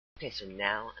Okay, so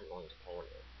now I'm going to play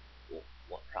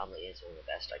what probably is one of the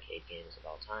best arcade games of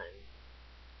all time,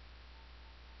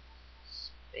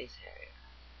 Space Harrier.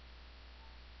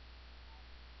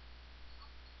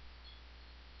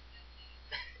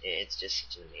 It's just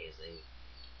such an amazing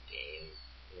game.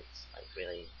 It's like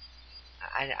really,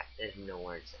 I have no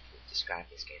words that can describe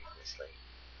this game, honestly.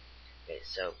 Okay,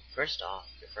 so first off,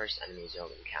 the first enemies you'll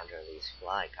encounter are these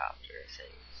flycopter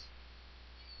things.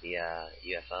 The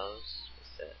UFOs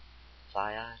with the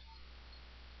fly eye.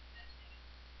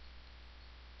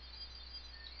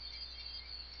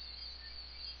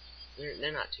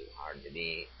 They're not too hard to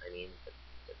beat, I mean, but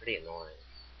they're pretty annoying.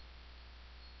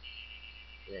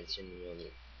 And then soon you'll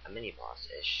meet a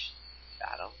mini-boss-ish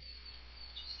battle.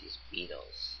 Just these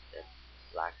beetles. They're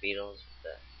black beetles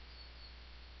with the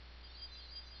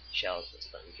shells that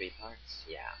split in 3 parts.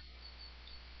 Yeah.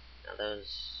 Now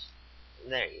those,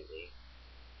 they're easy.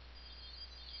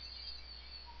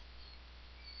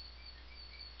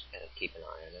 Just gotta keep an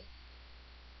eye on them.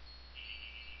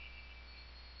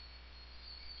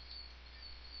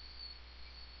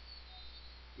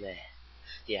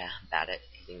 Yeah, bad at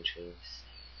hitting trees.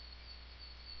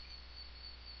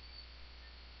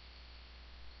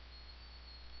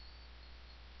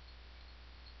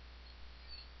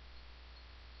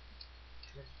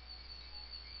 Come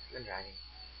on, dragon.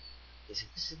 This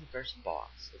is the first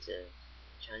boss. It's a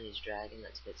Chinese dragon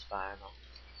that spits fireball.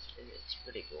 It's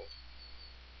pretty cool.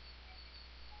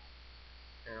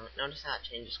 Now, notice how it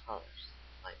changes colors,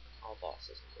 like all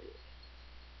bosses in video games.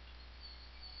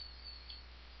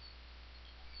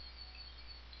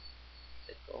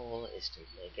 The goal is to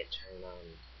make it turn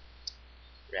on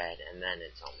red, and then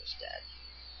it's almost dead.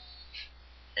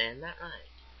 And that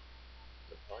right.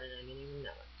 Recorded, I didn't even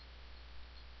know it.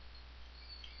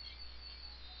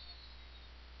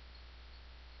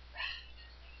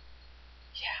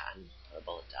 Yeah, I'm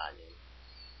horrible at dodging.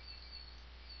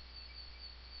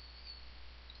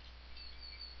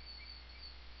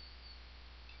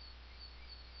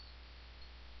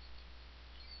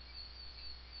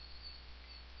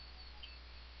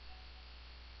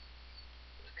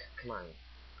 Come on,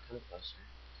 come closer.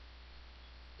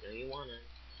 You know you wanna.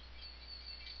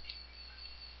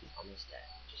 He's almost dead.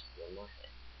 Just one more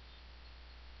hit.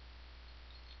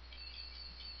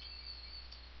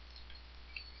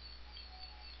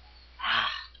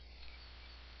 Ah!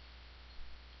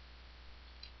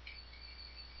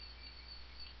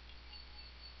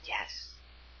 Yes!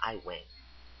 I win.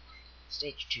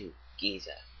 Stage 2,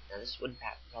 Giza. Now this would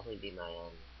probably be my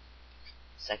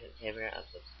second favorite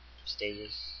of the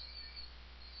stages,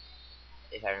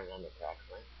 if I remember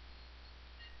correctly.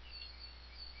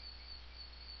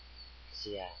 So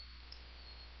yeah,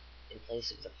 in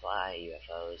place of the fly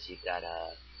UFOs, you've got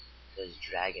those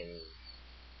dragon-ish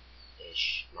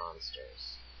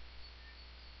monsters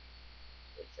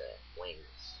with the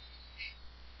wings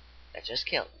that just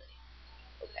killed me.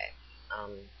 Okay.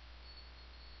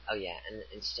 Oh yeah, and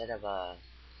instead of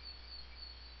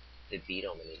the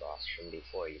beetle mini boss from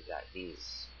before, you've got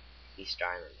these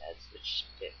Starland heads which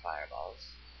spit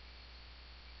fireballs.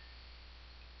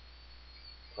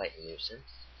 Quite a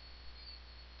nuisance.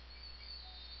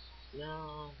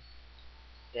 No,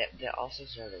 they're also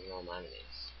sort of normal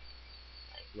enemies,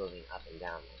 like moving up and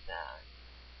down like that.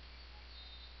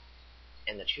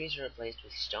 And the trees are replaced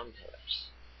with stone pillars.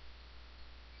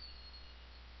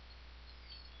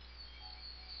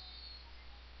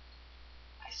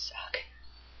 I suck.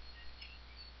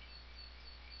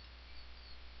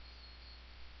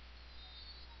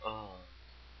 Oh.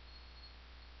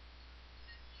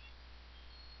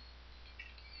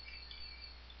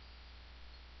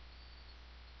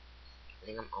 I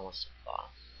think I'm almost at the boss.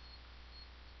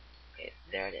 Okay,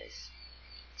 there it is.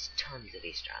 It's tons of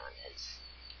these Starland heads.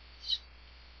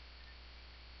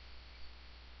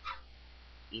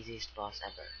 Easiest boss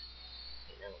ever.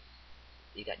 You know,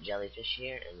 you got jellyfish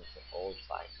here and with the old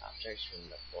flycopters from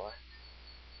before.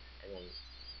 And then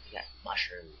you got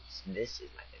mushrooms. This is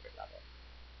my favorite level.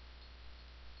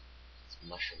 It's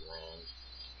Mushroom Land.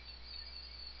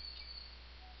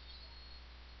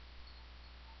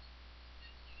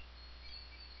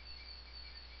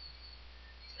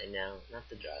 I know, not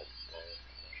the drug.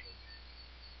 Mushroom.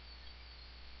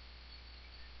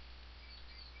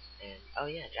 And, oh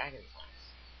yeah, dragonflies.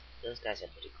 Those guys are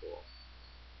pretty cool.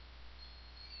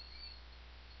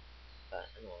 But,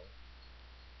 anyway.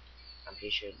 I'm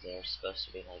pretty sure they're supposed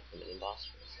to be like the mini boss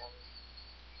for this level.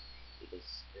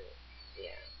 Because,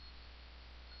 yeah.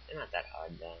 They're not that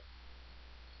hard though.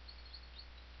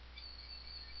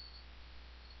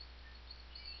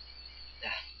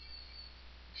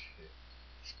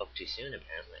 Spoke too soon,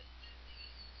 apparently.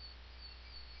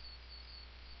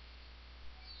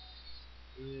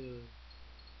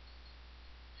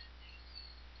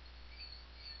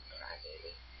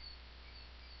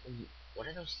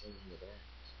 are those things in the ground?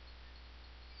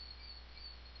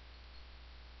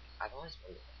 I've always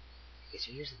wondered. Okay,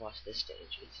 so here's the boss of this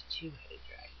stage. It's a two-headed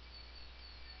dragon.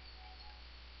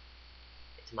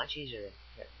 It's much easier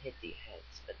to hit the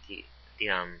heads, but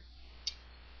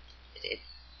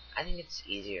I think it's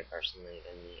easier personally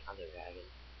than the other dragon.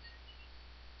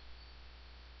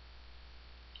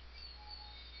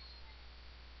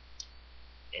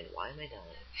 And why am I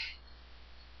dying?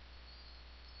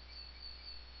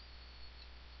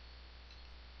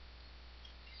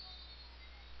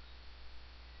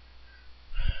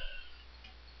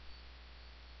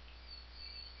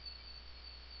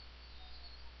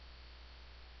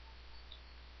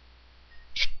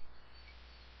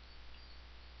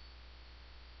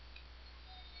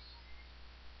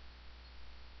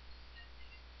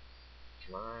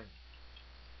 Come on.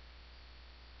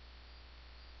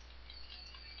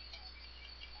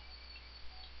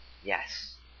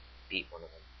 Yes. Beat one of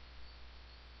them.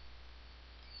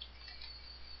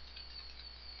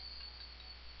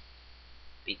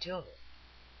 Beat two of them.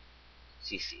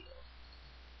 CC.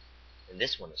 And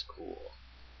this one is cool.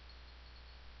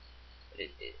 But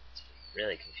it's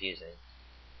really confusing.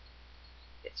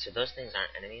 So those things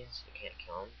aren't enemies. You can't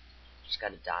kill them. You just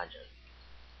gotta dodge them.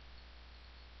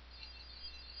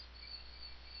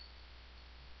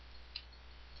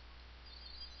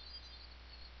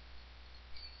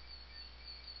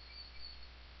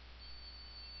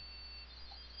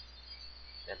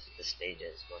 That's what this stage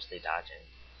is. Mostly dodging.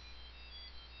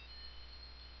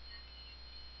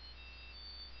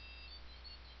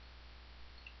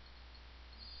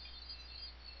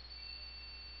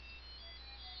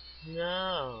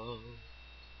 No.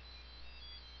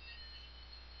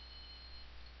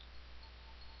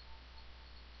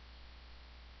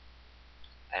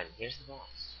 And here's the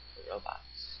boss. The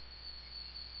robots.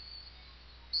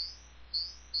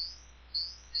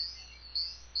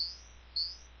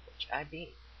 Which I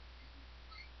beat.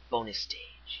 Bonus stage.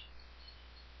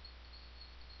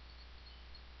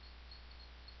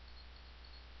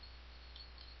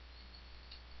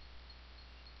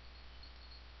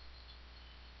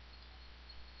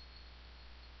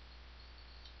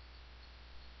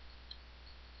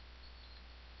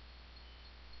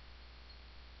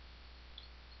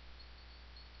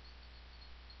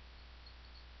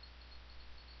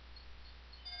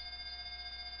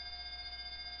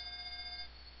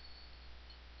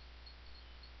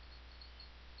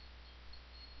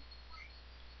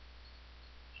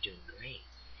 You're doing great.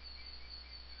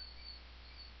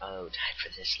 Oh, time for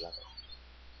this level.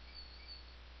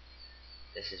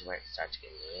 This is where it starts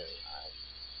getting really hard.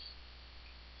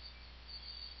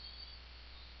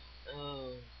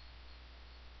 Oh.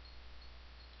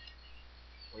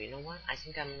 Well, you know what? I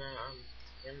think I'm gonna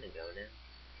go now.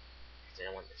 Because I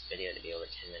don't want this video to be over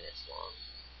 10 minutes long.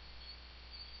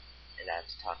 And I have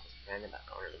to talk with a friend about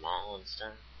going to the mall and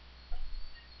stuff.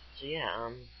 So yeah,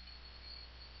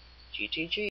 GTG.